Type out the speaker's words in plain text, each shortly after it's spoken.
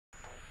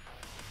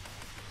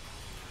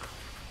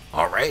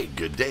Alright,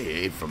 good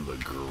day from the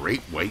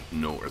Great White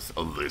North.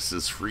 This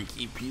is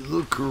Freaky P.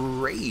 the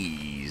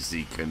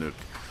Crazy Canuck.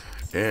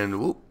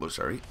 And,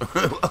 sorry.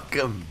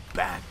 Welcome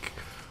back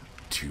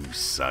to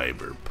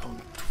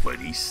Cyberpunk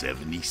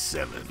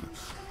 2077.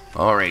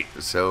 Alright,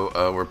 so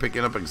we're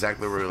picking up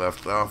exactly where we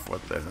left off.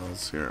 What the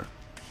hell's here?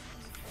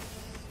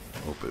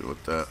 Open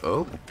with that.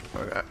 Oh,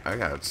 I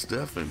got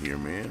stuff in here,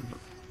 man.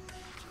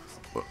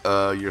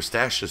 Your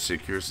stash is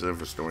secure, so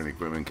for storing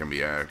equipment can be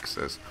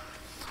accessed.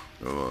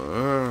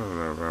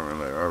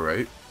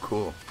 Alright,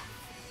 cool.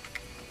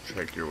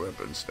 Check your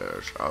weapon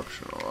stash.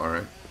 Optional.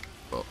 Alright.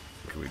 Well,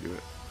 can we do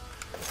it?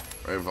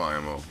 Rifle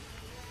ammo.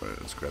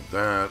 Alright, let's grab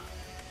that.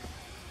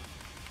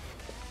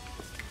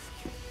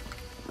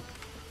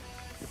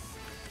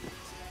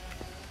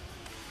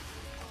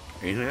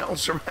 Anything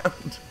else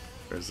around?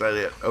 Or is that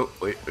it? Oh,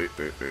 wait.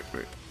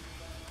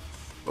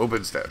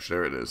 Open stash.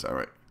 There it is.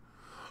 Alright.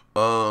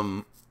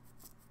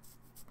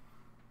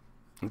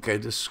 Okay,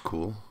 this is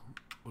cool.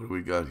 What do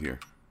we got here?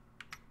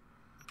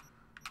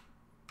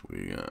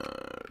 We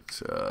got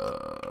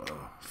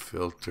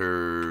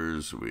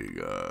filters, we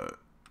got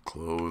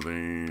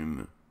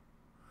clothing,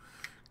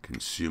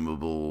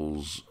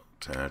 consumables,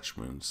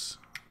 attachments,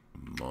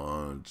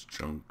 mods,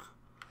 junk.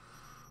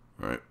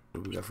 Alright,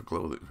 what do we got for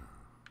clothing?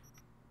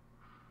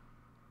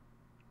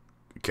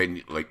 Can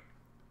you, like,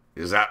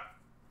 is that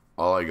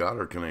all I got,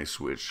 or can I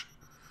switch?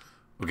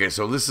 Okay,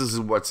 so this is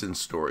what's in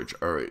storage.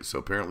 Alright, so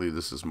apparently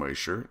this is my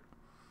shirt.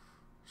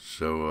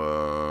 So,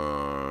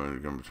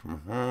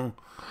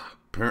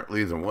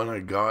 apparently the one I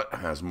got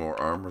has more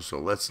armor, so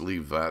let's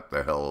leave that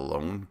the hell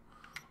alone.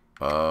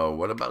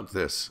 What about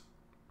this?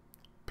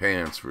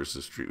 Pants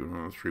versus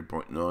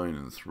 3.9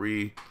 and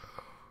 3.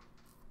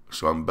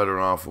 So I'm better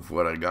off with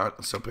what I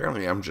got. So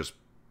apparently I'm just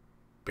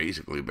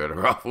basically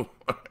better off with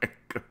what I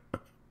got.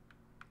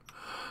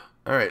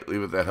 Alright,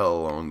 leave it the hell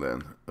alone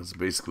then. That's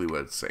basically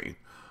what it's saying.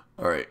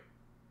 Alright.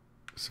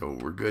 So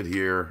we're good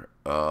here.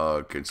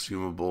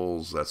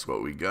 Consumables, that's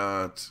what we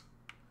got.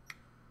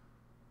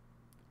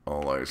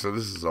 So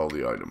this is all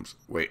the items.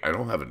 Wait, I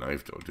don't have a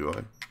knife though, do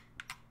I?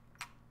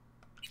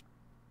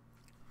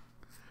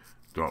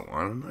 Do I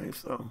want a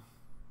knife though?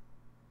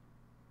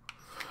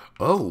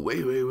 Oh,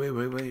 wait.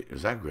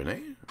 Is that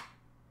grenade?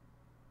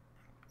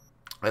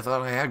 I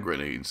thought I had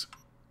grenades.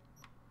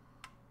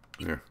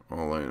 Here,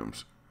 all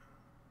items.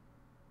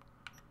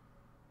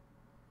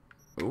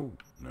 Oh,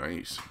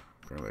 nice.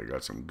 Apparently I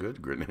got some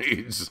good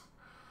grenades.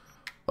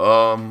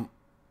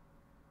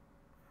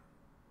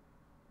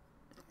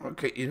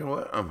 Okay, you know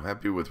what? I'm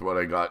happy with what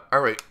I got.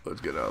 Alright,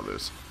 let's get out of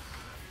this.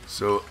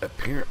 So,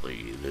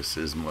 apparently, this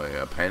is my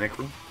panic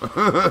room.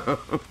 For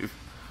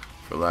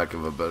lack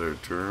of a better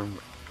term.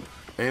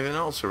 Anything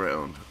else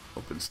around?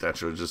 Open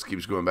stash. It just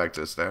keeps going back to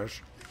the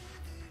stash.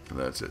 And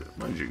that's it.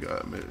 Mind you,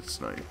 God, it's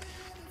nice.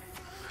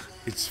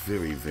 It's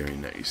very, very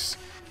nice.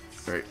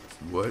 Alright,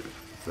 what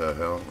the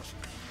hell?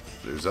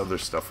 There's other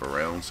stuff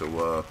around,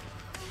 so,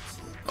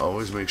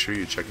 always make sure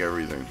you check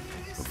everything.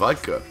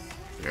 Vodka.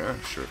 Yeah,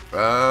 sure.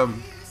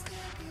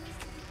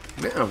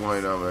 Yeah, why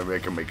not? Maybe I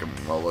can make a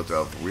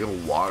Molotov. Real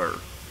water.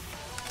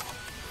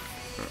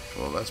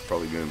 Well, that's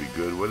probably going to be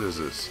good. What is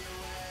this?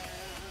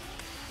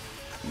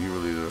 You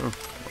really don't know?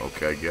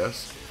 Okay, I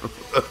guess.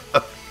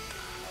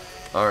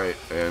 Alright,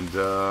 and,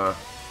 yeah,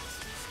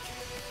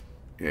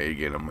 you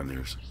get on my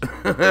nerves.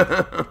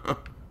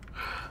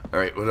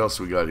 Alright, what else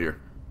we got here?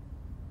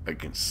 I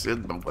can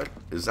sit, but what?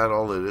 Is that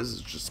all it is?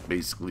 It's just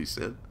basically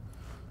sit?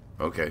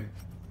 Okay.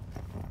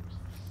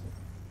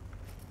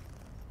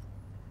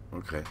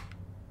 Okay.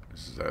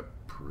 Is that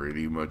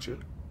pretty much it?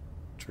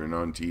 Turn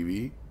on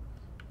TV?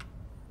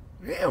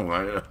 Yeah,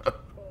 why not?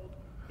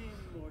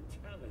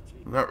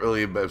 Not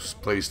really the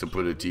best place to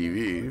put a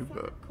TV,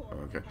 but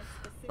okay.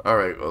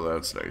 Alright, well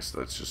that's nice.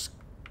 Let's just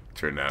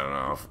turn that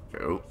off.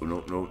 Oh,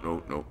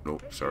 no,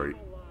 sorry.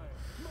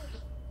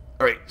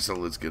 Alright, so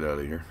let's get out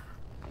of here.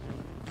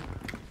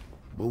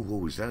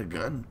 Whoa, is that a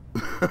gun?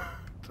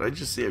 Did I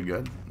just see a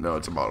gun? No,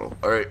 it's a bottle.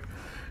 Alright.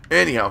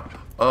 Anyhow,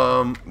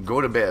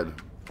 go to bed.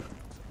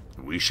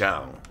 We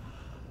shall.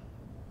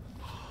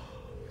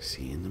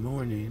 See you in the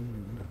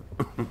morning.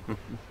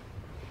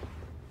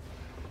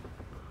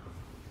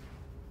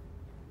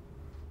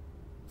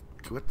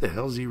 What the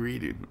hell's he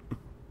reading?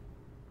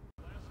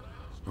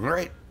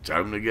 Alright,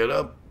 time to get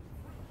up.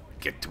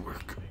 Get to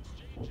work.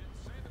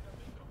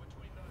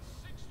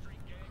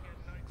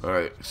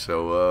 Alright,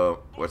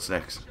 so, what's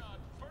next?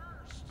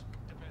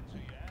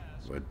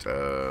 What,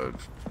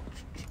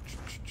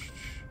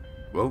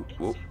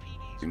 Whoa.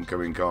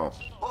 Incoming call.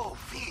 Oh,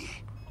 V.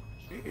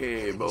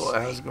 Hey, boy,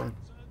 how's it going?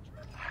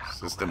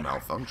 System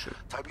malfunction.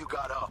 Time you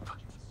got up.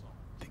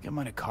 Think I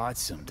might have caught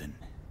something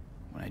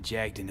when I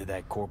jacked into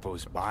that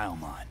Corpo's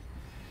biomon.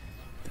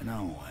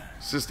 Dunno.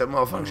 System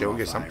malfunction.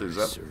 Okay, something's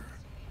up.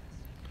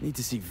 Need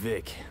to see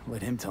Vic.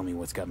 Let him tell me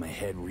what's got my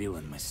head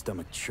reeling, my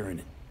stomach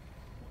churning.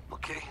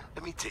 Okay,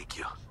 let me take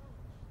you.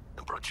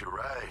 I brought you a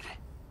ride.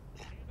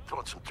 Throw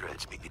on some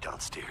threads, meet me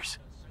downstairs.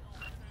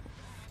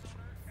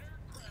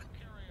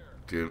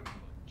 Dude,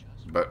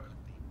 but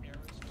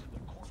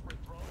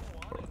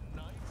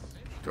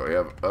Do I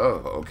have...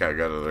 Oh, okay, I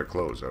got other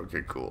clothes.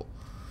 Okay, cool.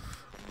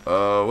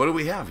 What do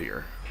we have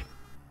here?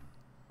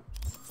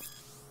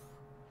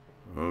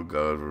 Oh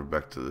god, we're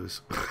back to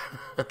this.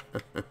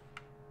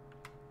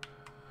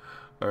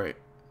 Alright.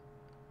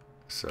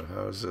 So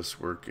how's this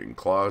working?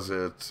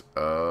 Closet.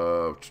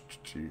 You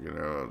can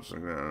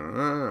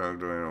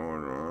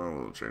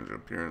we'll change the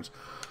appearance.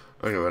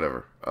 Okay,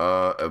 whatever.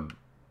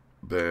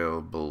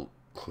 Available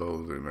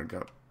clothing. I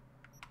got...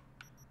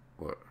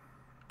 What?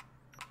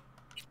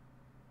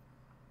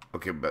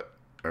 Okay, but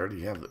I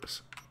already have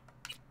this.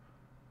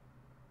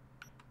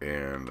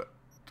 And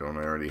don't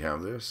I already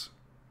have this?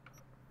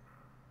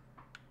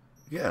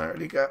 Yeah, I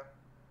already got...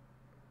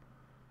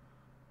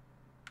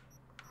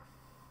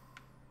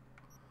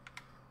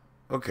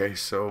 Okay,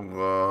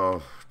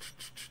 so,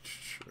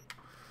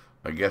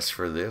 I guess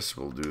for this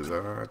we'll do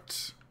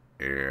that.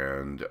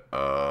 And,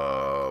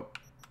 for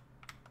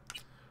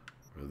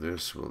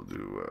this we'll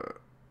do,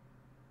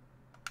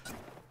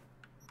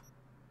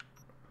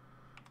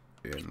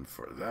 and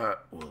for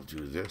that, we'll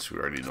do this. We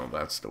already know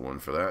that's the one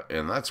for that.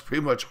 And that's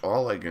pretty much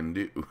all I can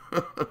do.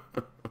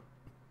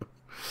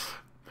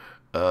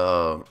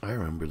 I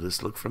remember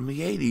this look from the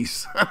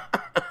 80s.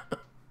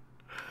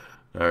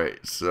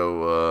 Alright,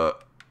 so,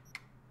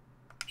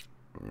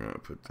 I'm going to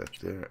put that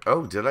there.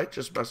 Oh, did I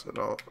just mess it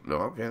all? No,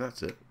 okay,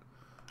 that's it.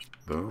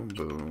 Boom,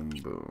 boom,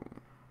 boom.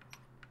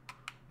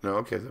 No,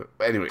 okay.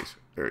 Anyways,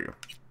 there you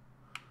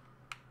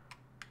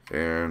go.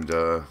 And,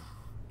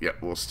 yeah,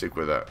 we'll stick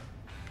with that.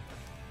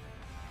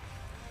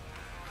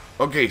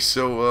 Okay,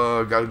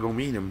 so, gotta go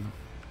meet him.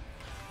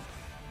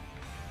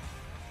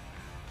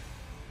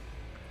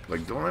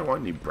 Like, don't I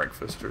want any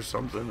breakfast or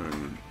something?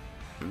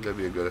 Wouldn't that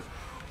be a good...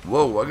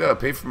 Whoa, I gotta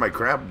pay for my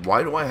crap?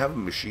 Why do I have a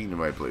machine in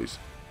my place?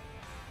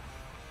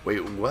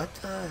 Wait, what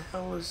the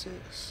hell is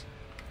this?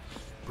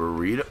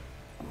 Burrito?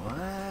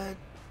 What?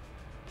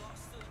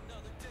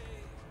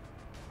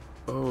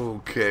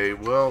 Okay,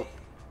 well...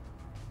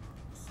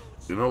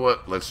 You know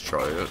what? Let's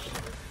try it.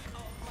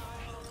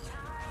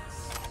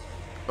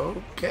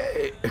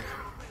 Okay.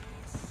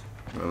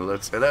 Well,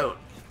 let's head out.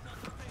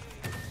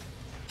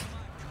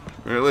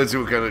 Alright, let's see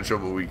what kind of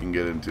trouble we can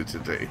get into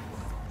today.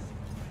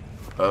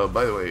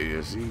 By the way,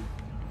 is he?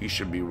 He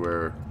should be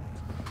where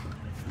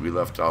we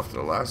left off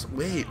the last...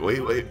 Wait.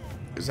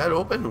 Is that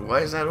open?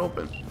 Why is that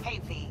open? Hey,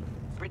 V.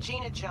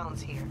 Regina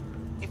Jones here.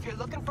 If you're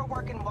looking for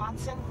work in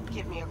Watson,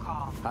 give me a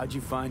call. How'd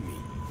you find me?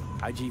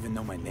 How'd you even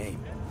know my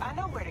name? I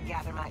know where to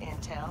gather my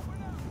intel.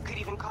 Could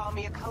even call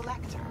me a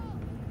collector.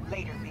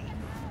 Later, V.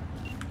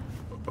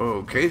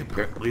 Okay,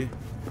 apparently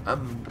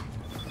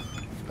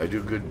I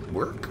do good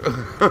work.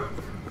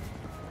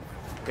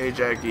 Hey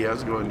Jackie,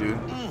 how's it going, dude?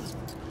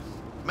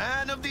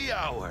 Man of the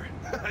hour.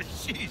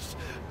 Sheesh,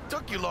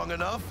 took you long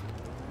enough.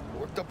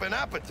 Worked up an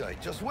appetite,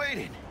 just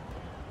waiting.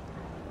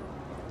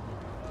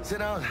 Sit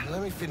down,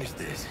 let me finish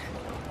this.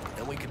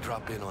 Then we can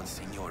drop in on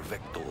Senor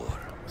Vector.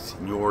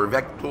 Senor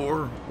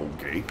Vector?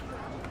 Okay.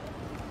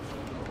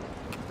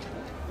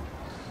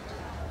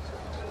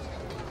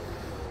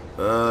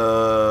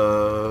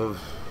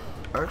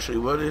 Actually,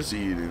 what is he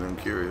eating? I'm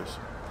curious.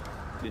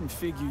 Didn't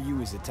figure you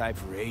was the type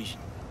for Asian.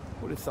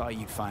 Would have thought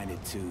you'd find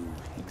it too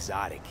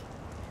exotic.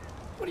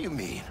 What do you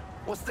mean?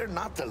 What's there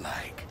not to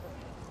like?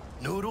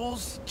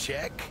 Noodles?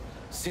 Check.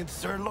 Synth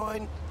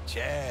sirloin?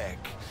 Check.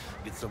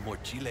 Get some more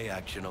Chile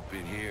action up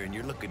in here, and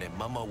you're looking at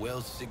Mama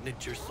Wells'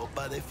 signature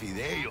sopa de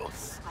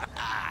fideos.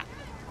 I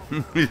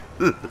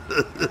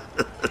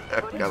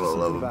Gotta gotta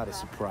love him. about a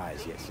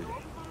surprise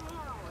yesterday.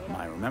 Am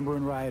I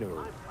remembering right,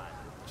 or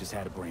just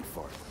had a brain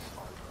fart?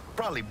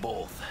 Probably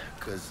both,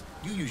 because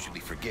you usually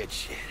forget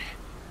shit.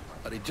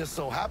 But it just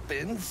so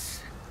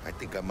happens, I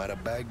think I might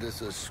have bagged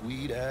us a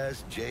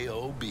sweet-ass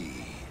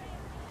J.O.B.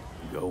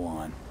 Go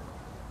on.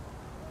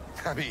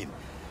 I mean,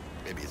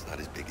 maybe it's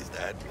not as big as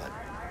that, but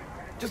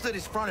just that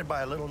it's fronted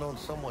by a little-known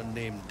someone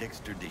named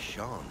Dexter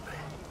DeShawn.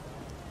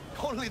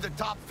 Only the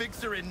top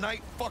fixer in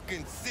Night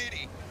fucking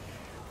City.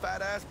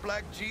 Fat-ass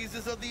black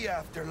Jesus of the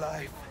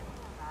afterlife.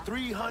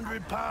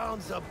 300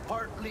 pounds of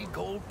partly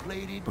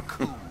gold-plated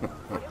coup.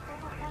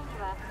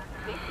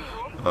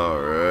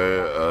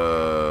 Alright,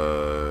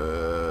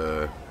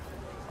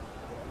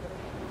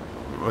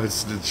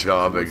 what's the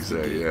job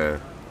exactly? Yeah.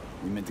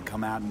 We meant to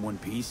come out in one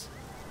piece?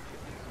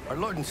 Our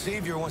Lord and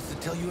Savior wants to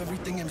tell you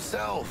everything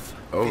himself.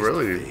 Oh, Face to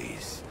really?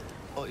 face.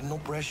 Oh, no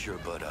pressure,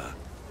 but,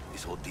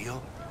 this whole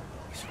deal,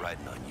 he's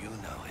riding on you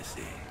now, is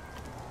he?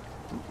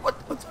 What?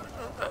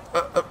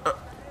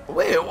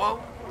 Wait, what?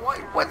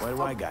 Why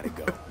do I gotta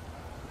go?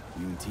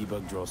 You and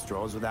T-Bug draw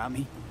straws without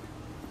me?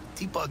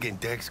 T-Bug and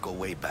Dex go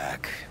way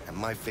back, and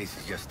my face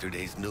is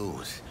yesterday's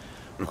news.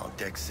 Well,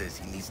 Dex says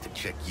he needs to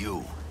check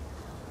you.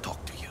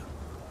 Talk to you.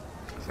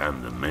 'Cause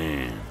I'm the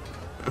man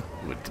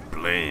with the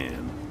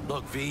plan.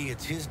 Look, V,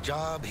 it's his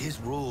job, his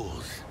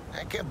rules.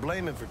 I can't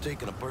blame him for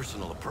taking a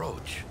personal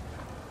approach.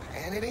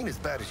 And it ain't as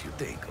bad as you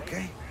think,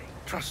 okay?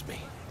 Trust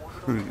me.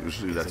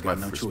 Usually that's I my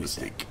got no first choice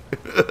then. mistake.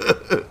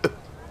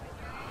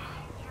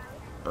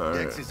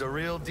 Dex is a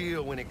real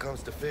deal when it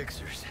comes to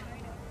fixers.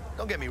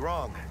 Don't get me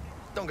wrong.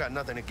 Don't got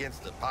nothing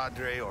against the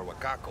Padre or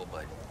Wakako,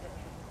 but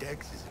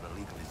Dex is in a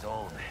league of his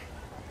own.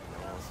 You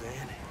know what I'm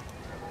saying?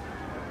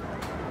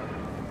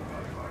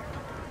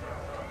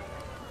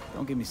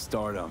 Don't get me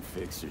started on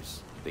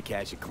fixers. They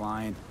catch a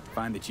client,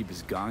 find the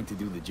cheapest gong to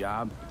do the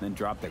job, then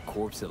drop that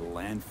corpse at a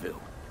landfill.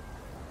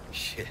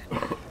 Shit.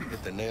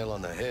 Hit the nail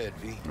on the head,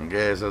 V. I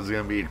guess that's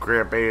gonna be a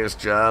crap-ass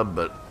job,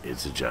 but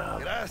it's a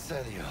job. Gracias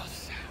a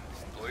Dios.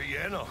 Estoy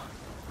lleno.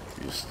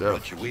 Your stuff.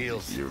 Got your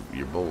wheels.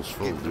 Your bowl's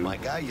full, Gave it to dude. my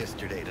guy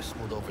yesterday to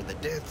smooth over the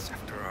dents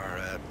after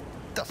our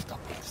dust up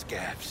with the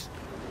scabs.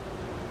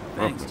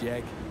 Thanks,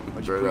 Jack.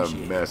 Much Straight up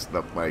appreciated. messed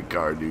up my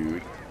car,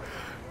 dude.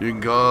 You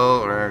can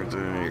call or act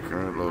in your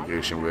current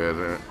location with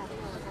it.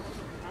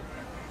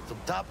 Some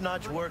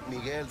top-notch work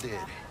Miguel did.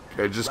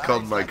 I just Rides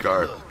called my like it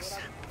car. looks.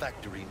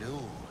 Factory new.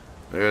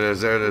 There it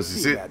is, there it is.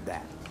 You see it? About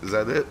that. Is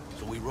that it?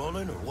 So we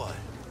rolling or what?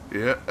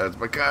 Yeah, that's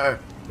my car.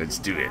 Let's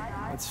do it.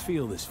 Let's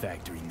feel this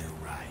factory new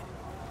ride.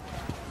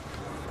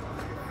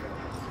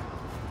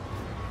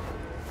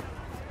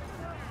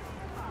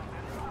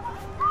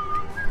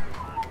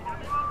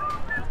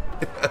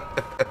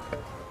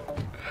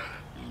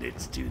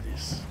 Let's do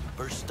this.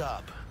 First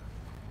stop.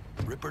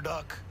 Ripper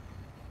Dock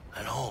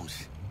and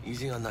Holmes.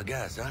 Easy on the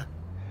gas, huh?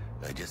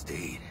 I just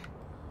ate.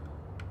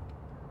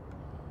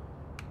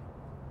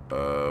 Where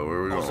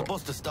are we I was going?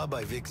 supposed to stop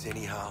by Vic's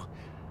anyhow.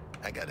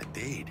 I got a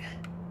date.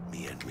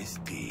 Me and Miss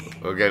D.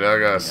 Okay, now I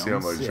gotta see how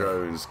my Don't say.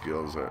 driving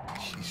skills are.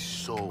 She's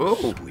so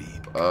Oh, sweet.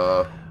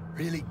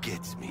 Really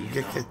gets me.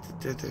 You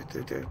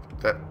know?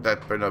 that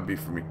better not be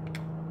for me.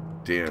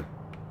 Damn.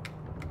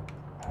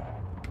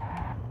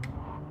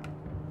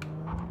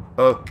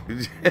 Oh.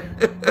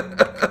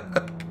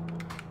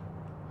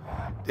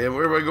 Damn,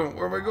 where am I going?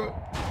 Where am I going?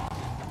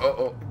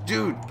 Oh,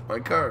 dude, my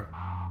car.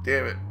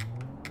 Damn it.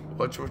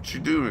 Watch what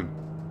you're doing.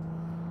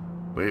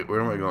 Wait,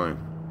 where am I going?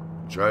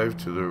 Drive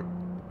to the...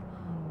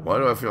 Why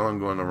do I feel I'm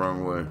going the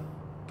wrong way?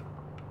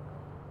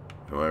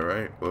 Am I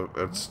right? Well,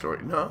 that's the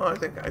story. No, I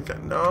think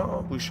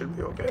no, we should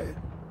be okay.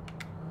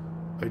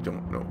 I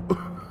don't know.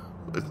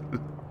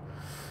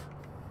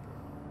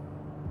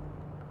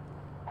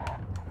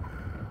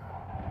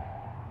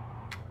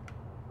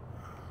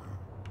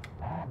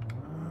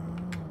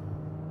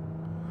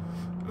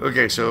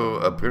 Okay, so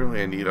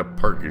apparently I need a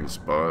parking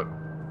spot.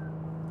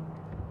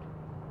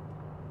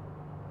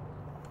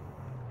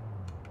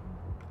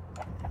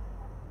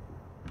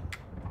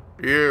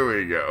 Here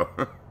we go.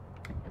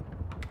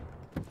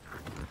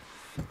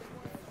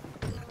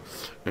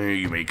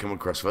 You may come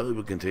across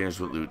valuable containers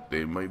with loot.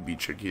 They might be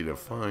tricky to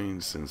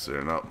find since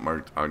they're not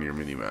marked on your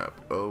minimap.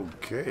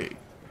 Okay.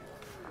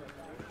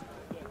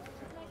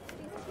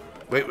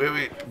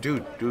 Wait.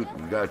 Dude, we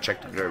gotta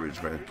check the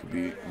garbage, man.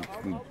 We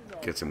can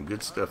get some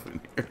good stuff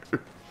in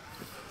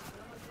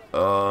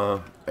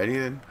here.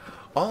 Anything?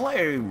 All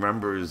I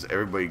remember is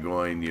everybody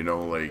going, you know,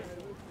 like,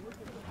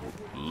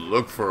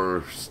 look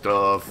for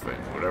stuff and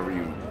whatever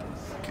you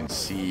can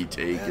see,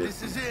 take Yeah, it.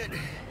 this is it.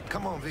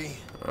 Come on, V.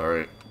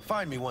 Alright.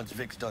 Find me once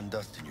Vic's done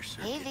dusting your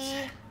circuits.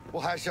 Hey, V.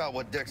 We'll hash out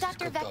what Dex has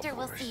Dr. cooked up Vector for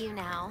will us. see you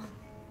now.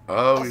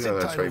 Oh, I'll yeah, sit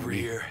that's tight right. over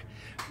here.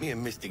 Me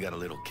and Misty got a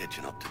little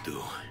catching up to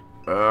do.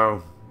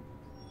 Oh,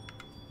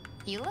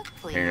 You look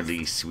pleased.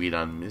 apparently sweet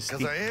on Misty.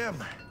 Because I am.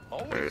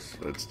 Alright, Always.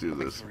 let's do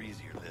Makes this. for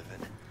easier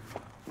living.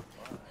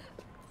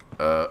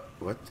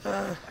 What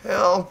the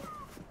hell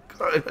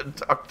kind of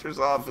doctor's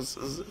office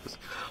is this?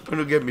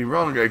 Don't get me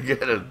wrong, I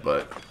get it,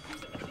 but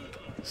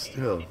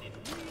still.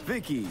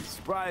 Vicky,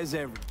 surprise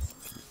every...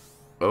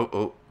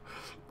 Oh.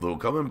 Though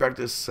coming back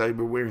to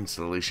cyberware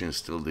installation is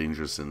still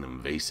dangerous and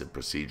invasive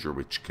procedure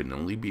which can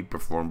only be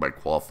performed by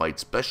qualified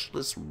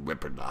specialist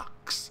Ripper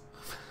Docs.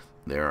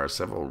 There are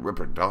several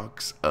Ripper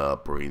Docs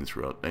operating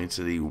throughout Night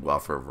City who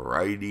offer a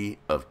variety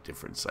of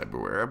different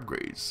cyberware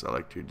upgrades.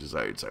 Select your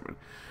desired cyber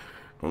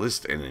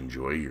list and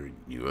enjoy your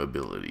new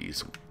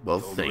abilities. Well,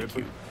 thank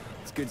you.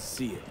 It's good to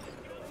see you.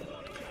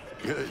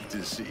 Good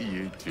to see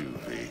you too,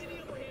 V.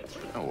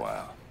 Oh,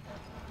 wow.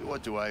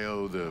 What do I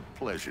owe the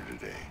pleasure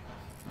today?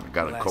 I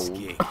got a Last cold.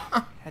 gig.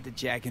 Had to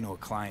jack into a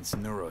client's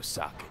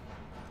neurosocket.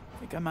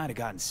 Think I might have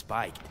gotten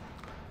spiked.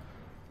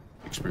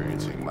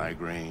 Experiencing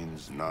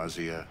migraines,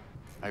 nausea,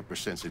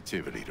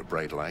 hypersensitivity to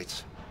bright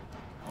lights?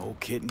 Whole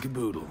kit and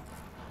caboodle.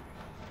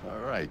 All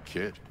right,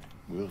 kid.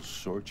 We'll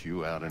sort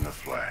you out in a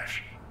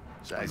flash.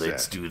 Besides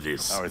Let's that, do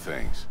this. How are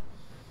things?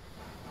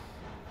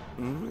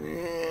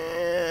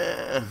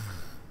 Yeah.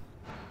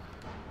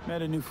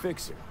 Met a new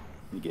fixer.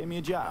 He gave me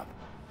a job.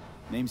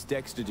 Name's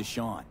Dexter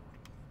DeShawn.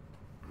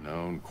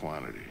 Known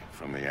quantity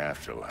from the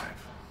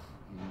afterlife.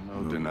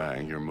 No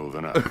denying you're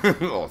moving up.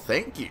 Oh,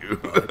 thank you.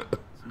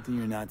 Something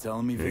you're not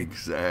telling me, Vic?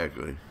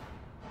 Exactly.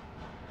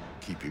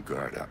 Keep your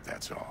guard up,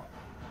 that's all.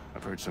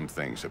 I've heard some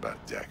things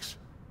about Dex.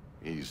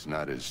 He's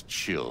not as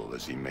chill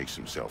as he makes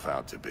himself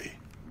out to be.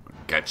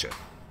 Gotcha.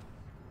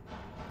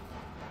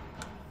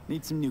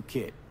 Need some new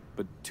kit,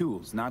 but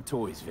tools, not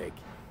toys, Vic.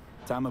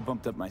 Time I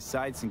bumped up my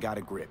sights and got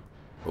a grip.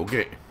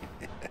 Okay.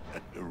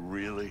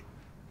 Really?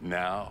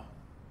 Now?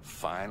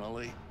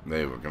 Finally?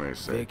 Hey, what can I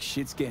say? Vic,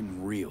 shit's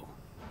getting real.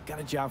 Got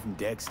a job from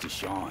Dex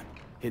DeShawn.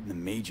 hitting the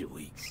major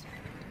leagues.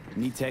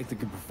 Need tech that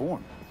can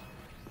perform.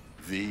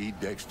 The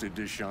Dexter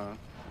DeShawn?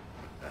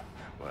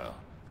 Well,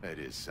 that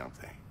is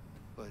something.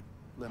 But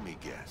let me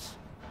guess.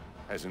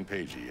 Hasn't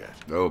paid you yet.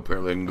 Oh,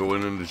 apparently I can go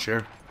in the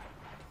chair.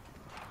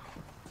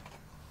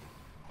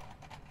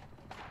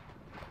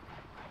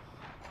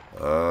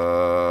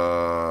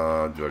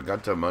 Do I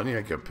got the money?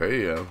 I can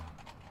pay you.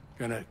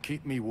 Gonna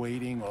keep me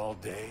waiting all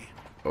day?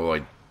 Oh,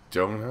 I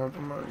don't have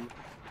the money?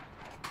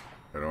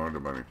 I don't have the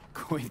money.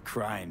 Quit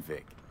crying,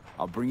 Vic.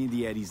 I'll bring you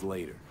the eddies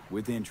later,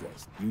 with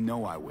interest. You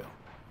know I will.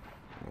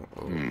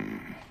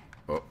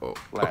 Uh-oh.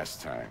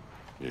 Last time.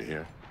 You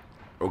hear?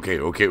 Okay.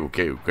 What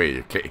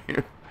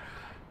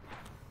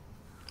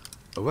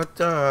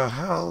the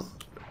hell?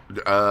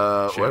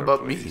 What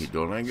about me? Please.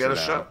 Don't I get a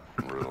Sit shot?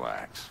 down and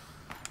relax.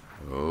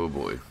 Oh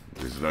boy,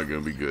 this is not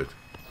gonna be good.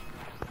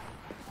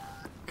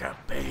 Got a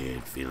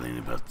bad feeling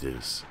about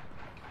this.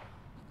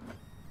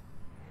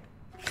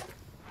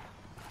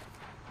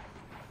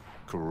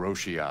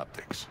 Kuroshi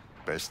Optics.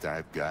 Best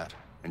I've got,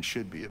 and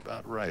should be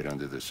about right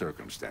under the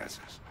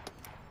circumstances.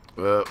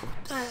 What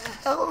the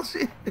hell is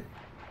it?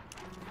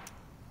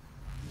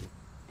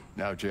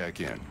 Now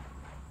jack in.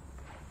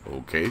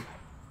 Okay.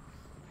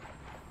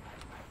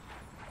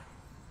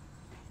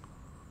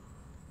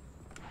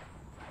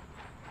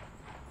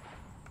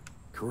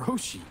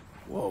 Kuroshi?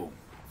 Whoa.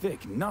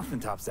 Vic, nothing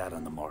tops that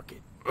on the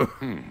market.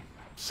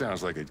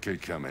 Sounds like it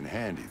could come in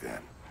handy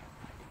then.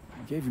 I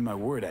gave you my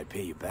word I'd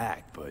pay you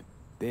back, but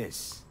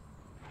this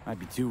might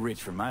be too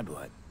rich for my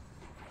blood.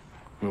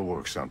 We'll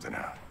work something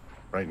out.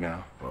 Right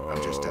now,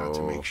 I'm just out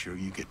to make sure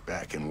you get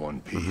back in one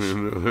piece.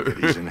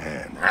 He's in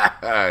hand.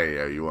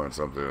 Yeah, you want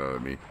something out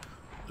of me?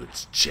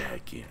 Let's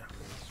check in.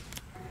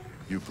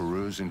 You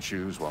peruse and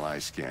choose while I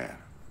scan.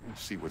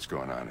 See what's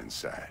going on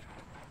inside.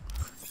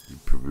 You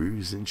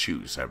peruse and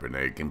choose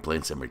cybernetic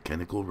implants and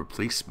mechanical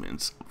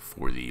replacements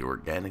for the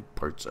organic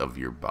parts of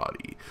your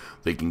body.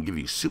 They can give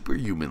you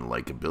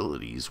superhuman-like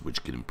abilities,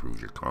 which can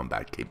improve your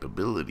combat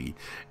capability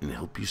and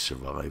help you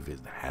survive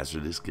in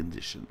hazardous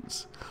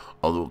conditions.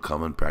 Although a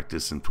common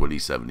practice in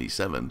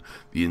 2077,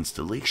 the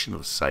installation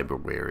of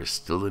cyberware is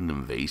still an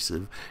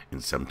invasive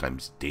and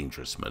sometimes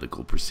dangerous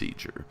medical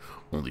procedure.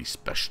 Only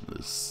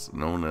specialists,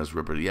 known as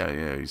Ripper.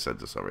 Yeah, you said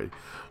this already.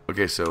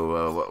 Okay,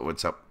 so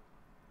what's up?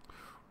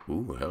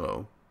 Ooh,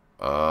 hello.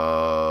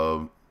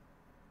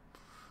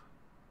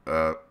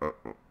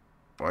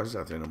 Why is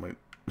that thing on my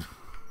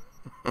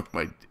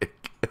my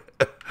dick?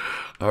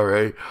 All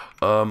right.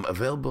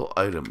 Available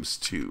items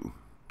too.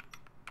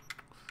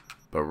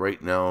 But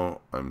right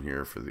now I'm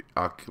here for the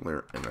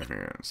ocular and the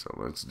hand. So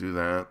let's do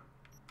that.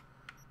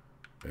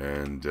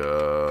 And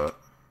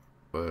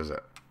what is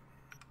that?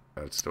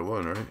 That's the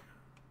one, right?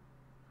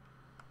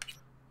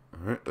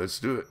 All right, let's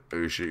do it. Are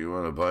you sure you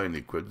want to buy and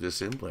equip this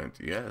implant?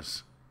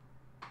 Yes.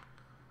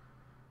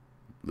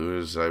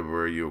 The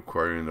cyberware you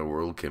acquire in the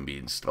world can be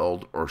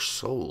installed or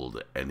sold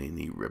at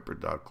any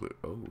Ripper.clue.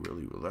 Oh,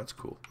 really? Well, that's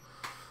cool.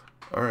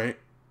 All right.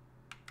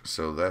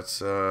 So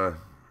that's on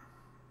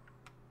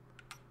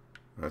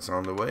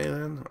the way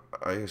then,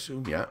 I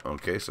assume. Yeah.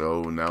 Okay.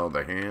 So now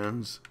the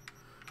hands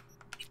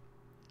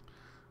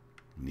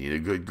need a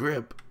good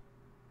grip.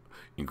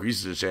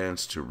 Increases the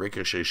chance to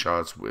ricochet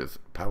shots with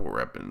power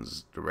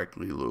weapons.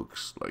 Directly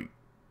looks like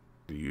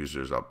the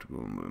user's optical.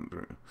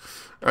 All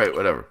right.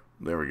 Whatever.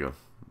 There we go.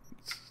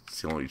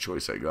 It's the only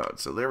choice I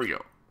got. So there we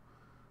go.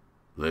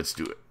 Let's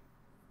do it.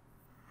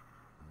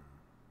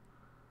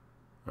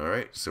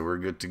 Alright, so we're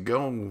good to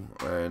go.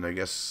 And I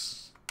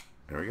guess,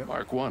 there we go.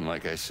 Mark 1,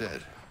 like I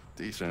said.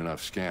 Decent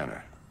enough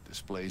scanner.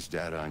 Displays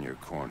data on your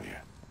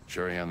cornea.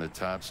 Cherry on the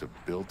top's a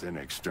built-in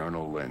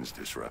external lens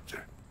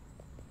disruptor.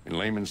 In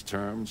layman's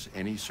terms,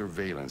 any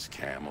surveillance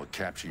cam will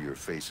capture your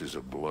face as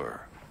a blur.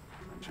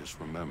 And just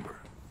remember,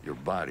 your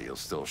body will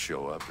still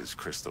show up as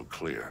crystal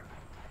clear.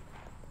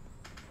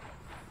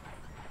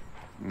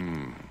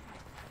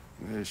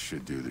 This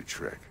should do the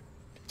trick.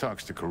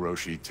 Talks to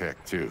Kuroshi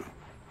Tech, too.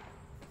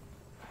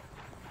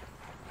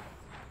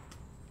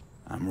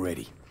 I'm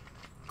ready.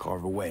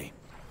 Carve away.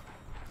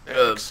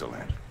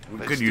 Excellent. We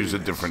Let's could do use a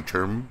this. different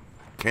term,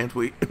 can't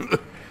we?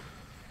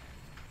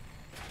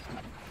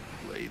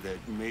 Lay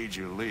that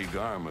major league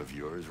arm of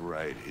yours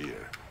right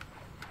here.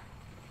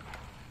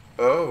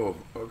 Oh,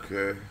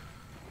 okay.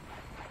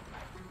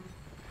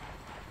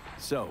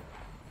 So,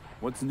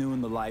 what's new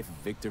in the life of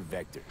Victor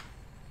Vector?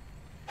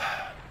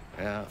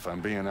 Yeah, if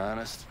I'm being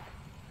honest,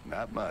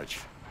 not much.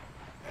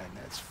 And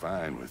that's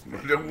fine with me.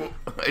 I don't want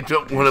Used to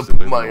live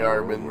put my a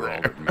arm world in where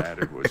all there. that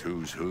mattered was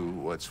who's who,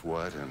 what's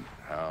what, and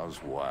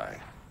how's why.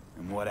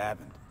 And what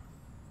happened?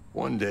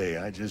 One day,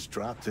 I just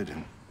dropped it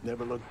and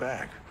never looked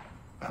back.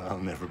 I'll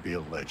never be a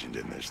legend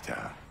in this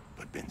town,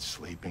 but been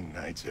sleeping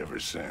nights ever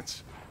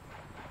since.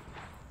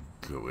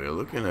 Good way of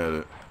looking at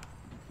it.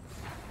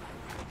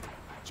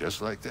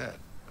 Just like that.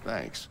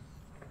 Thanks.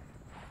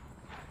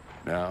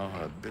 Now,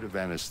 a bit of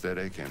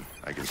anesthetic and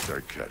I can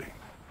start cutting.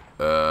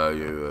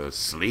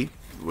 Sleep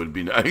would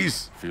be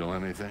nice. Feel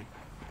anything?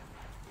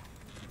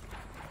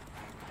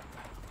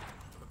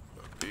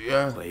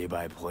 Yeah. Play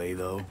by play,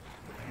 though?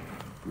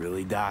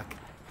 Really, Doc?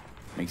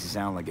 Makes you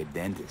sound like a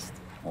dentist.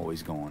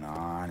 Always going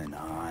on and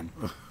on.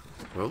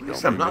 Well, at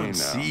least Don't I'm be not mean now.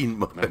 seeing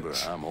much. Remember,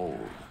 I'm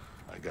old.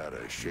 I got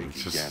a shaky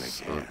Just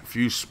organic a hand.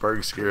 few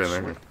sparks here and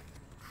there.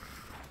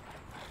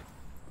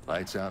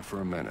 Lights out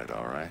for a minute,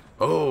 all right?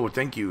 Oh,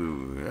 thank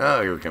you.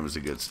 Ah, here comes the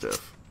good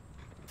stuff.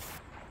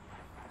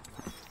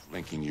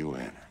 Linking you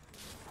in.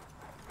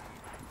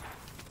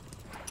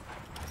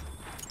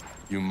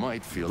 You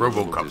might feel a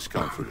little RoboCop.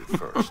 discomfort at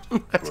first.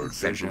 That's Blurred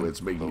exactly vision,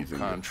 what's making me low think of.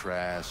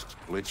 contrast,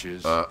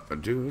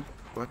 glitches. Dude,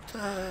 what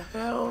the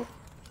hell?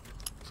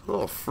 It's a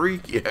little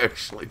freaky,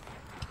 actually.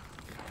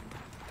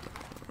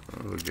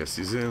 Oh, I guess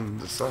he's in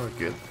the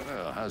socket.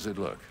 Well, how's it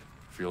look?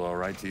 Feel all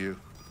right to you?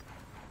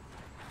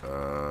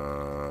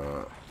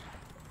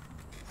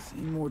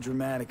 Seen more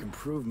dramatic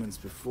improvements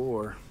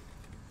before.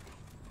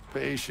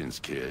 Patience,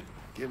 kid.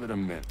 Give it a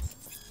minute.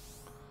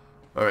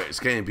 Alright,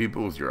 scanning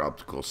people with your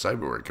optical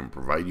cyberware can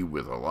provide you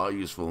with a lot of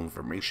useful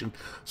information,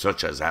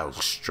 such as how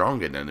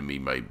strong an enemy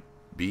might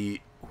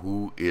be,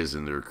 who is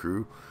in their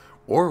crew,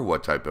 or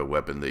what type of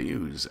weapon they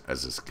use.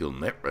 As a skilled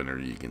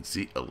netrunner, you can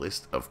see a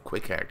list of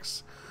quick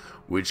hacks,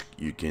 which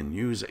you can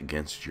use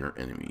against your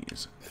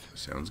enemies.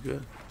 Sounds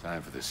good.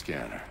 Time for the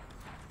scanner.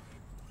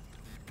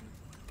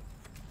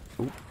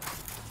 Ooh.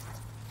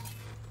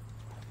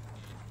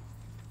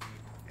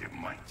 It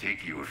might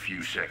take you a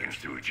few seconds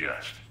to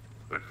adjust,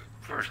 but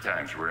first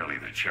time's rarely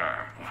the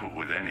charm,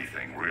 with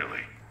anything,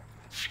 really.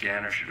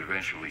 Scanner should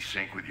eventually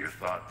sync with your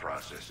thought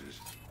processes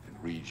And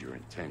read your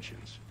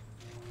intentions.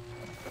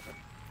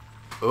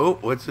 Oh,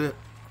 what's it?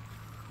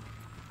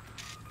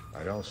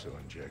 I'd also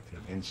inject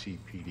an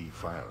NCPD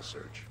file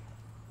search.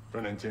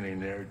 Run into any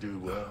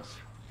ne'er-do-wells?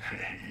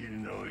 You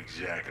know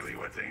exactly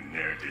what they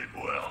ne'er did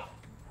well.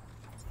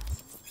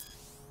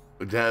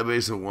 A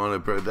database of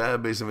wanted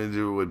database of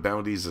individuals with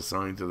bounties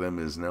assigned to them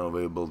is now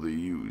available to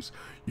use.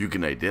 You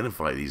can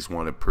identify these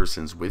wanted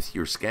persons with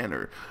your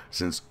scanner.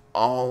 Since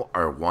all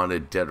are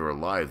wanted dead or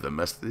alive, the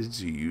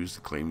methods you use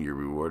to claim your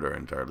reward are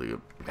entirely...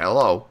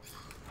 Hello.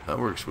 That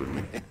works with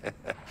me.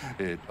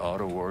 It ought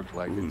to work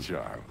like a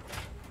charm.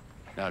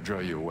 Now draw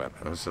your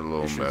weapon. That's a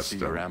little You should messed see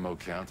up. your ammo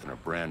count in a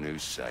brand new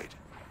sight.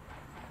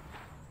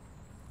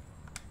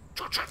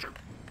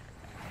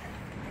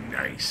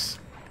 Nice.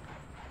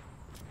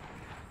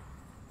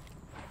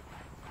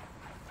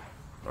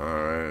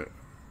 Alright.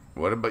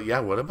 What about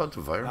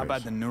the virus? How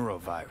about the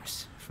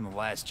neurovirus from the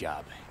last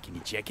job? Can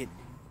you check it?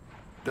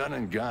 Done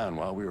and gone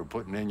while we were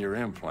putting in your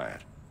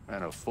implant.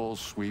 And a full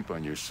sweep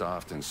on your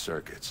soft and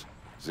circuits.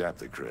 Zap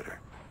the critter.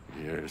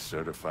 You're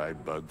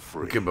certified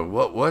bug-free. Okay, but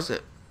what was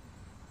it?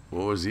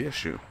 What was the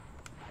issue?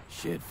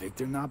 Shit,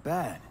 Victor, not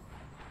bad.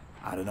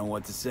 I don't know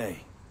what to say.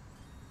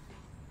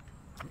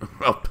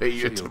 I'll pay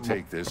you So you'll tomorrow.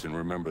 take this and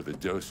remember the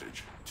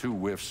dosage. 2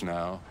 whiffs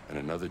now, and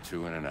another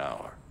 2 in an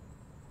hour.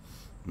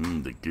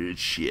 The good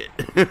shit.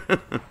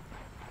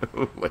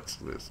 What's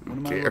this? Who What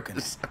am I looking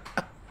cares?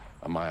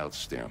 A mild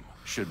stim.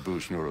 Should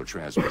boost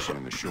neurotransmission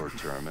in the short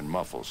term and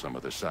muffle some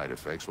of the side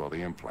effects while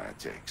the implant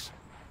takes.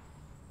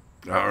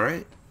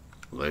 Alright.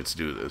 Let's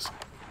do this.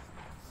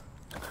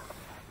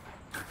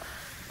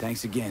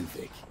 Thanks again,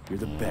 Vic. You're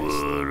the best. What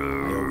a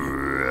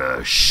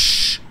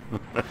rush.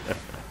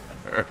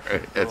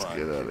 Alright, let's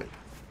get on it.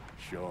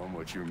 Show them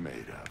what you're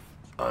made of.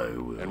 I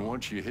will. And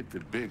once you hit the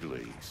big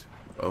leagues,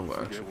 Oh,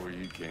 forget actually, where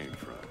you came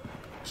from.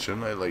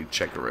 shouldn't I like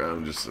check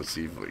around just to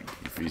see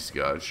if he's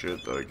got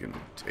shit that I can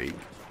take?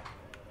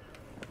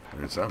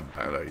 It's not a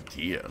bad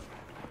idea.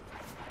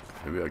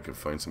 Maybe I could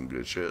find some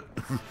good shit.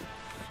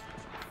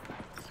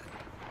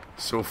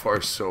 So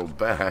far, so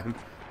bad.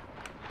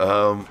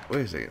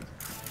 Wait a second.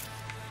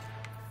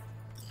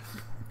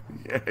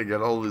 Yeah, I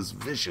got all this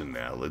vision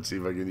now. Let's see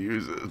if I can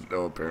use it.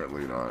 No,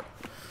 apparently not.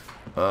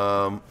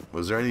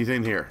 Was there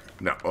anything here?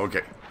 No,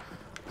 okay.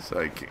 So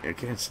I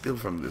can't steal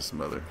from this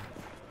mother.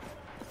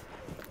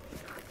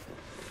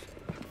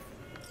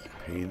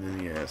 Pain in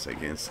the ass, I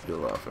can't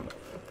steal off him.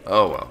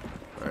 Oh well.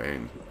 I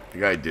mean, the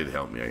guy did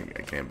help me.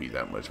 I can't be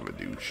that much of a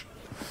douche.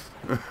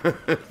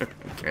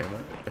 Can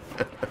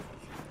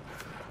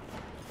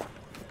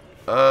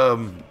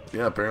I?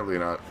 Yeah, apparently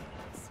not.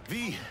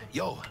 V,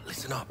 yo,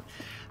 listen up.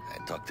 I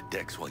talked to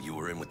Dex while you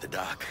were in with the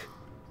doc.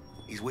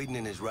 He's waiting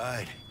in his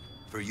ride.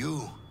 For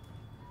you.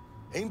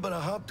 Ain't but a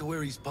hop to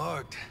where he's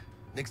parked.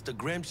 Next to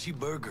Gramsci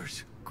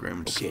Burgers.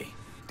 Grims. Okay,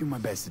 do my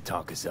best to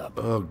talk us up.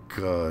 Oh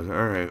god.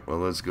 Alright, well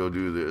let's go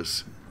do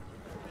this.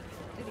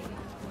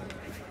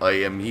 I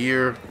am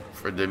here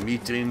for the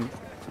meeting.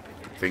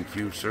 Thank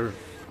you, sir.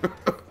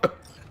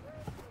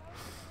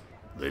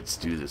 Let's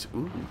do this.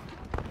 Ooh.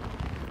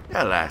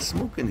 Got a lot of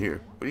smoke in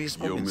here. What are you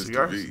smoking? Mr.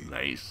 Cigars? V.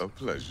 Nice. A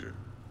pleasure.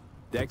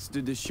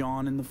 Dexter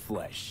DeShawn in the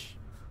flesh.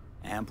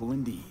 Ample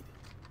indeed.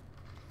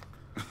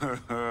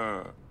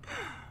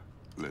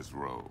 Let's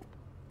roll.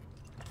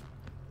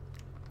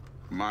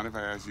 Mind if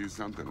I ask you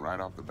something right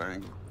off the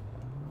bang?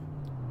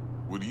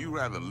 Would you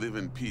rather live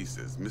in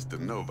pieces, Mr.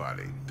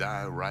 Nobody,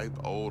 die ripe,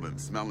 old, and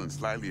smelling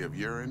slightly of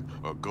urine,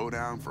 or go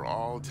down for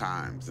all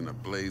times in a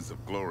blaze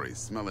of glory,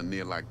 smelling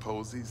near like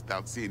posies,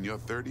 without seeing your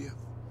 30th?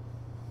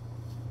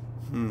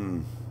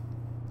 You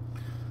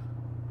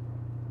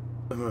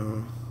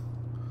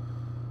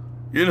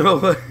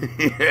know,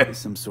 yeah.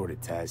 Some sort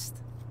of test.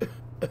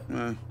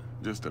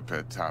 Just a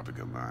pet topic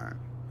of mine.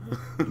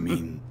 You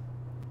mean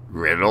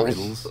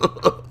Riddles?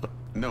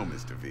 No,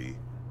 Mr. V.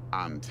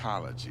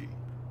 Ontology.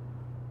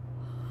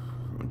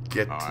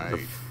 Get to All the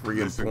right,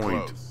 friggin' listen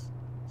point. close.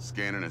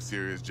 Scanning a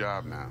serious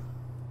job now.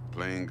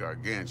 Playing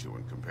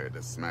gargantuan compared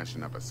to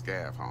smashing up a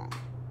scav home.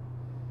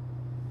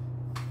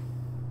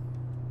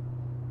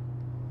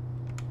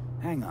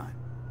 Hang on.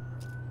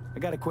 I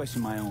got a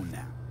question of my own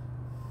now.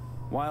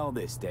 Why all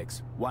this,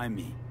 Dex? Why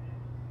me?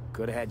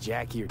 Could have had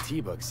Jackie or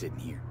T-Bug sitting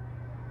here.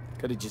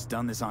 Could have just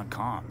done this on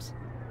comms.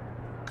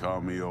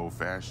 Call me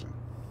old-fashioned,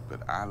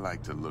 but I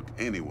like to look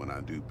anyone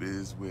I do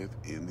biz with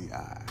in the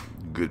eye.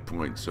 Good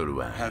point, so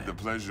do I. Had the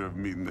pleasure of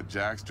meeting the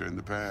Jackster in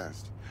the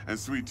past, and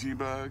Sweet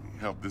T-Bug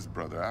helped this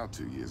brother out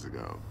 2 years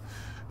ago.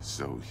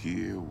 So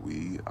here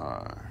we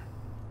are.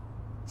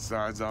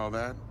 Besides all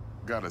that,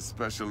 got a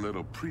special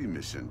little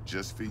pre-mission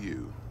just for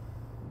you,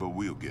 but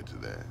we'll get to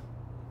that.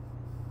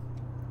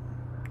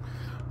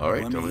 All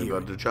right, Let tell me me hear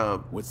about it. the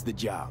job. What's the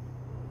job?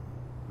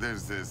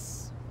 There's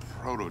this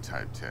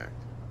prototype tech,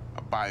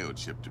 a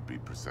biochip to be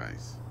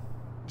precise.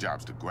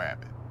 Job's to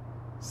grab it.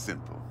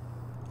 Simple.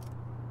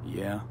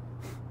 Yeah.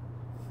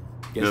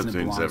 Guessing it Nothing's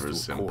belongs ever to a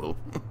simple.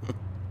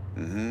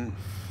 Mm-hmm.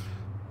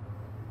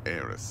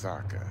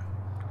 Arasaka.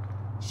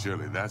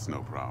 Surely that's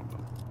no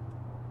problem.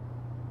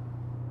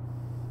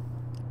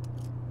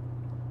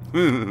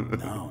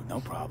 No, no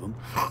problem.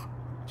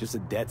 Just a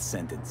death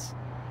sentence.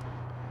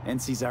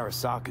 NC's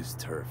Arasaka's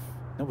turf.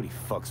 Nobody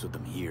fucks with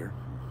them here.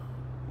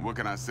 What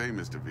can I say,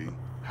 Mr. V?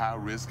 High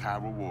risk, high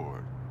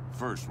reward.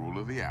 First rule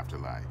of the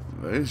afterlife.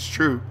 It's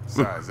true.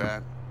 Besides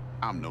that,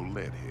 I'm no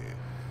leadhead.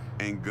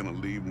 Ain't gonna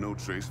leave no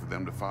trace for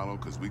them to follow,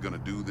 cause we gonna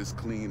do this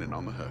clean and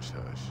on the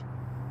hush-hush.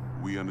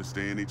 We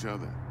understand each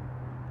other?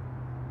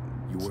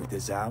 You work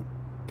this out?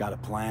 Got a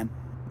plan?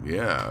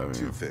 Yeah, I mean,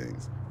 Two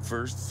things.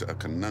 First, a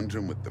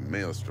conundrum with the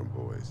Maelstrom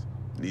boys.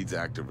 Needs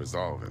active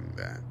resolving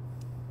that.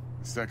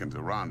 Second,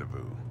 a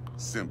rendezvous.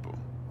 Simple.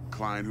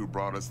 Client who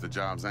brought us the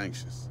job's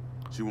anxious.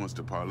 She wants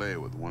to parlay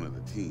with one of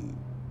the team.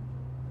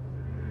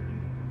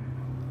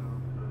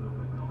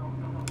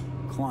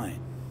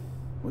 Client.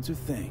 What's her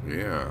thing?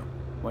 yeah.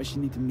 Why she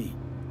need to meet?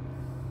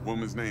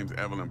 Woman's name's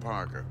Evelyn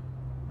Parker.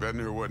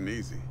 Vetting her wasn't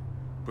easy.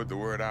 Put the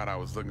word out I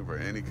was looking for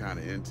any kind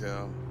of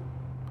intel.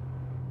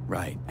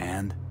 Right,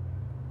 and?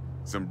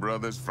 Some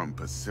brothers from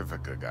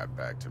Pacifica got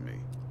back to me.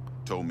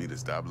 Told me to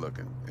stop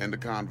looking. End the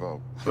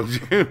convo.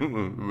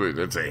 Wait,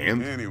 that's a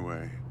hint?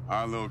 Anyway,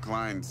 our little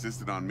client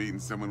insisted on meeting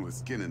someone with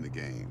skin in the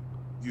game.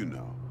 You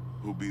know,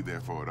 who'll be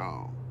there for it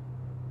all.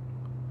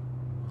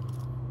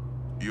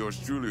 Yours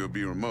truly will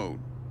be remote.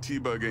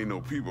 T-Bug ain't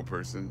no people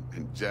person,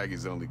 and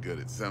Jaggy's only good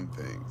at some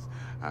things.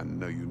 I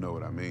know you know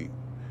what I mean.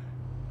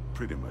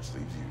 Pretty much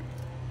leaves you.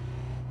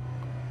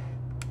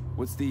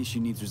 What's the issue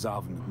needs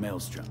resolving with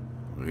Maelstrom?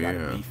 Got a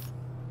Yeah. beef?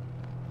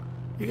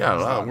 You got a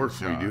lot of Stop, work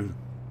for you, DeShawn.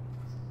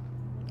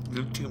 dude.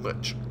 Do too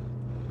much.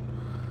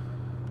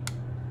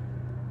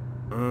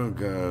 Oh,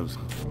 God.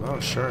 A lot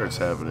of shards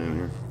happening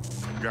here.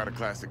 Got a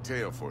classic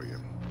tale for you.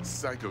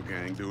 Psycho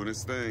gang doing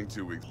his thing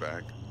 2 weeks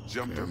back.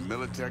 Jumped a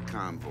Militech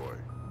convoy.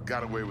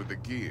 Got away with the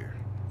gear.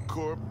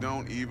 Corp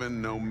don't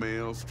even know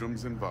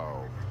Maelstrom's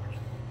involved.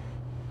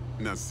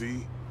 Now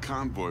see,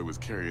 convoy was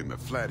carrying the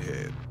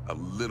Flathead, a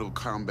little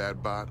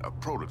combat bot, a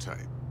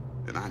prototype.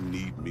 And I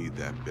need me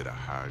that bit of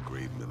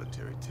high-grade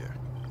military tech.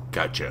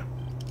 Gotcha.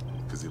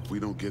 Because if we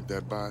don't get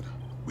that bot,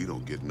 we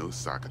don't get no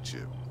soccer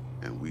chip.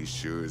 And we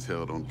sure as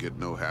hell don't get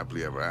no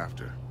happily ever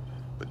after.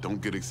 But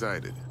don't get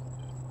excited.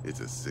 It's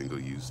a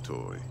single-use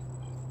toy.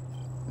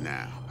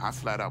 Now, I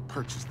flat out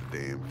purchased the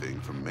damn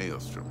thing from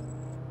Maelstrom.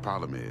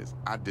 Problem is,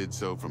 I did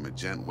so from a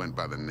gent went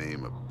by the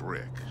name of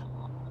Brick.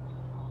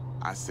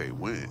 I say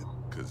when,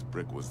 because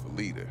Brick was the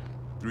leader.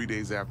 3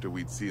 days after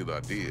we'd sealed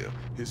our deal,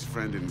 his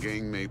friend and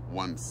gangmate,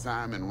 one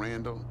Simon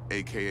Randall,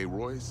 a.k.a.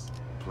 Royce,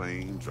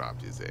 plain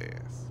dropped his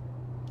ass.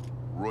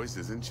 Royce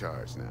is in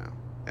charge now,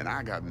 and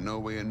I got no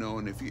way of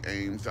knowing if he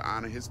aims to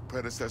honor his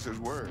predecessor's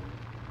word.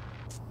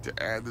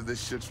 To add to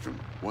this shitstrom,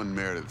 one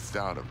Meredith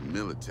Stout of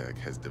Militech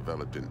has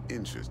developed an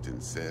interest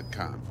in said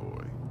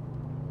convoy.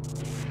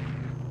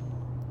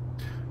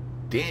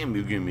 Damn,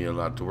 you give me a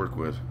lot to work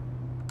with.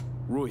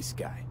 Royce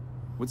guy.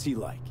 What's he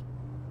like?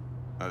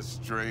 A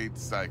straight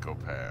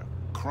psychopath,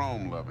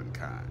 chrome-loving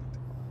kind.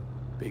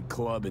 Big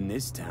club in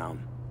this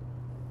town.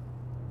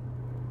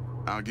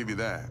 I'll give you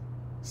that,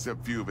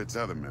 except few of its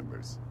other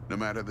members, no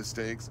matter the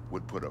stakes,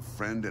 would put a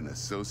friend and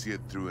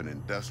associate through an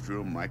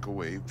industrial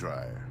microwave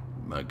dryer.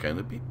 My kind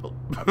of people.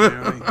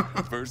 Apparently,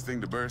 first thing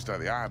to burst are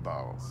the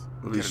eyeballs.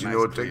 At least Get a you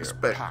know nice what to clear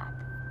expect. Pop.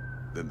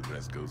 Then the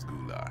rest goes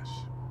goulash.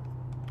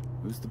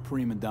 Who's the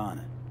prima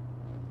donna?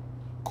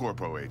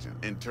 Corpo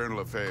agent, internal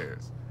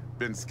affairs.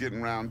 Been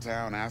skidding around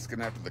town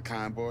asking after the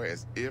convoy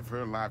as if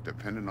her life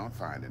depended on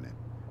finding it.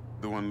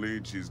 The one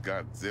lead she's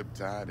got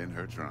zip-tied in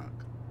her trunk.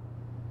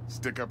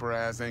 Stick up her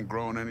ass ain't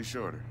growing any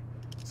shorter,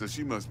 so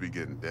she must be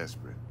getting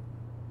desperate.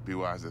 Be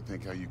wise to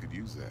think how you could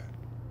use that.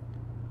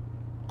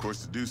 Of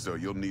course, to do so,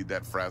 you'll need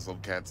that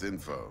frazzled cat's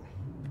info.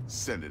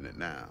 Sending it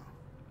now.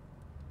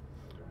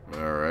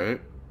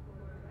 Alright.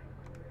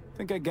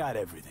 Think I got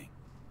everything.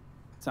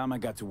 Time I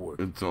got to work.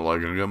 It's not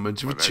like I got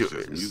much of a Well, that's choice.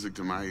 just music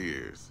to my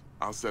ears.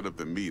 I'll set up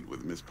the meet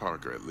with Miss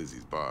Parker at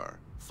Lizzie's bar.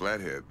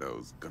 Flathead,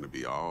 though's gonna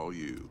be all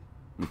you.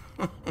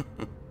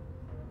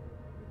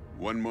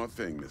 One more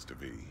thing, Mr.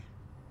 V.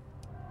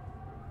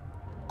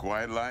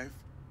 Quiet life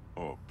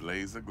or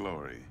blaze of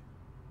glory?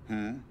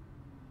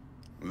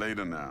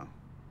 Later now.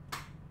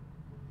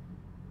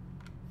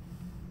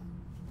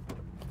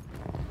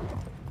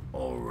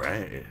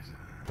 Alright.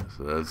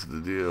 So that's the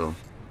deal.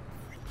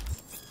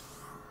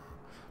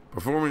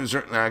 Performing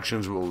certain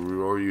actions will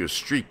reward you a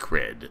street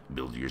cred.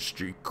 Build your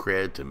street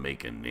cred to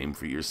make a name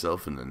for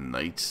yourself in the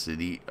Night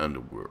City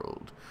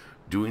underworld.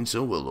 Doing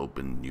so will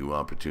open new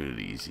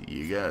opportunities.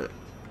 You got it.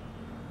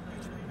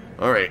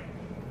 Alright.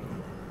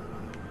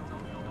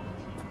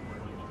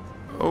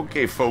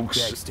 Okay, folks.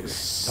 Dexter,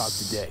 talk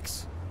to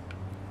Dex.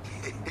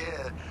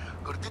 Yeah,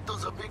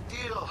 Gordito's a big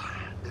deal.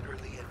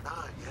 Literally and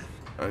not,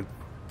 yeah. I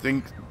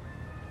think,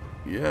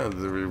 yeah,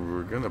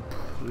 we're gonna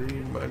pretty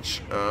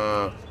much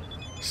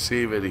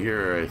save it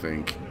here. I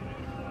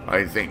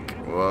think.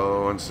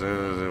 Well, once what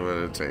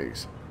it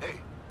takes. Hey,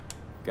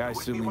 Guy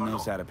certainly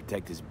knows how to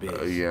protect his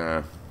biz.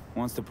 Yeah.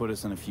 Wants to put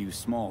us on a few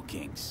small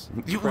kinks.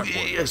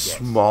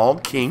 Small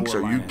kinks?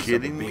 Are you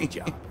kidding me?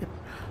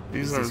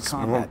 These This aren't is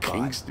small combat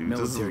kinks, bot, dude. This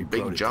is a military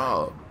big prototype.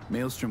 job.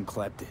 Maelstrom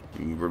clept it.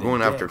 We're Then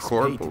going after Dex paid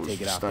to corporals,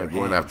 take it just off their not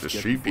going hands after just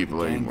street before people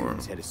the gang anymore.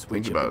 goons had to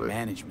switch Think up about the it.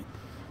 management.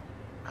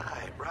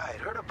 right.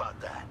 Heard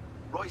about that.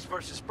 Royce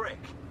versus Brick.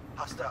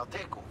 Hostile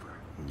takeover.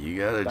 You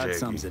got it, That Jackie.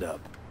 sums it up.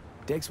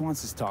 Dex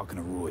wants us talking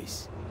to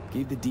Royce.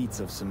 Gave the deets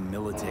of some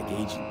Militech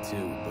agent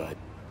too, but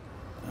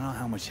I don't know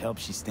how much help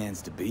she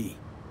stands to be.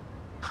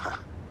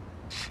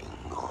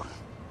 Chingon.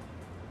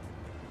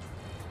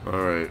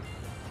 Alright.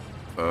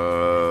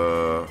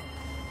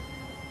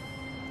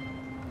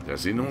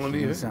 Does he know She what he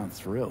didn't is? sound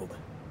thrilled.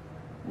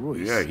 Royce.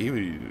 Yeah,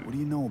 What do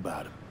you know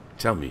about him?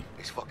 Tell me.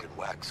 He's fucking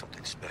whack,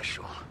 something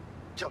special.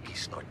 Junkies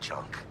snort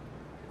junk.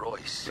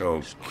 Royce.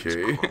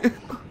 Okay.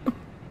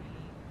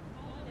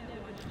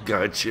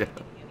 Gotcha.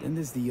 Then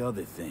there's the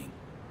other thing.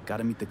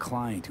 Gotta meet the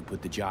client who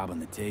put the job on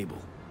the table.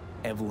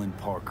 Evelyn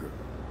Parker.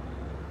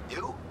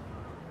 You?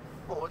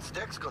 Well, what's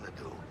Dex gonna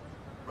do?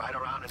 Ride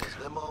around in his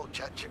limo,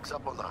 chat chicks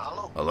up on the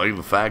hollow? I like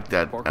the fact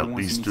that Parker at wants to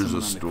least meet there's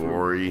a someone on the crew.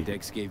 story,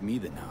 Dex gave me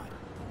the nod.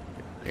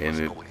 and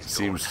it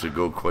seems to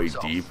go quite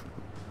So, deep.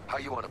 How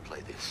you want to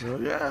play this? Oh,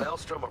 yeah.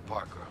 Maelstrom or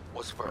Parker?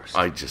 What's first?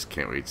 I just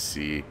can't wait to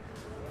see.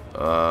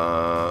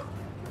 Well,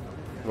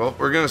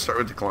 we're gonna start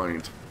with the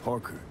client.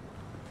 Parker.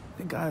 I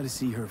think I ought to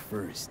see her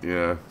first.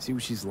 Yeah. See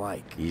what she's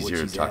like. what Easier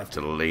to she's talk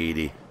after. to the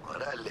lady.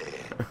 Orale.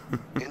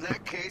 In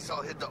that case,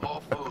 I'll hit the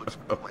all foods.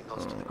 Put my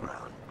nose to the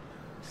ground.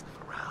 Sniff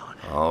around.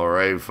 All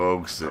right,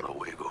 folks. No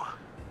wiggle.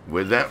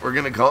 With that, we're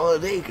gonna call it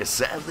a day, because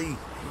sadly,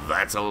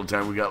 that's all the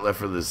time we got left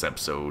for this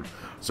episode.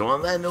 So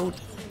on that note,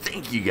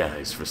 thank you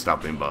guys for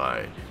stopping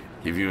by.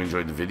 If you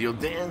enjoyed the video,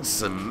 then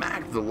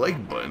smack the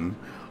like button,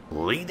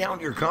 lay down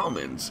your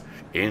comments,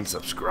 and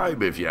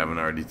subscribe if you haven't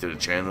already to the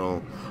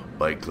channel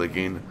by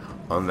clicking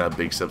on that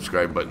big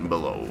subscribe button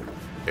below.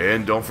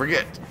 And don't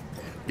forget,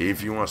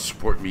 if you want to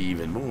support me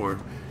even more,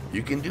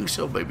 you can do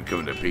so by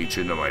becoming a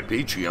patron of my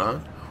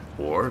Patreon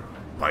or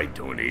by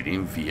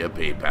donating via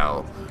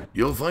PayPal.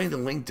 You'll find a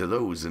link to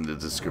those in the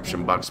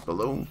description box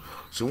below.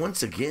 So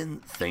once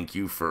again, thank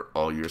you for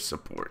all your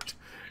support.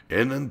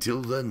 And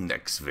until the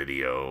next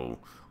video,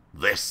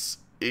 this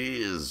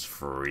is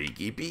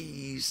Freaky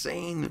P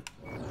saying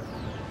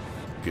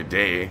good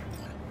day.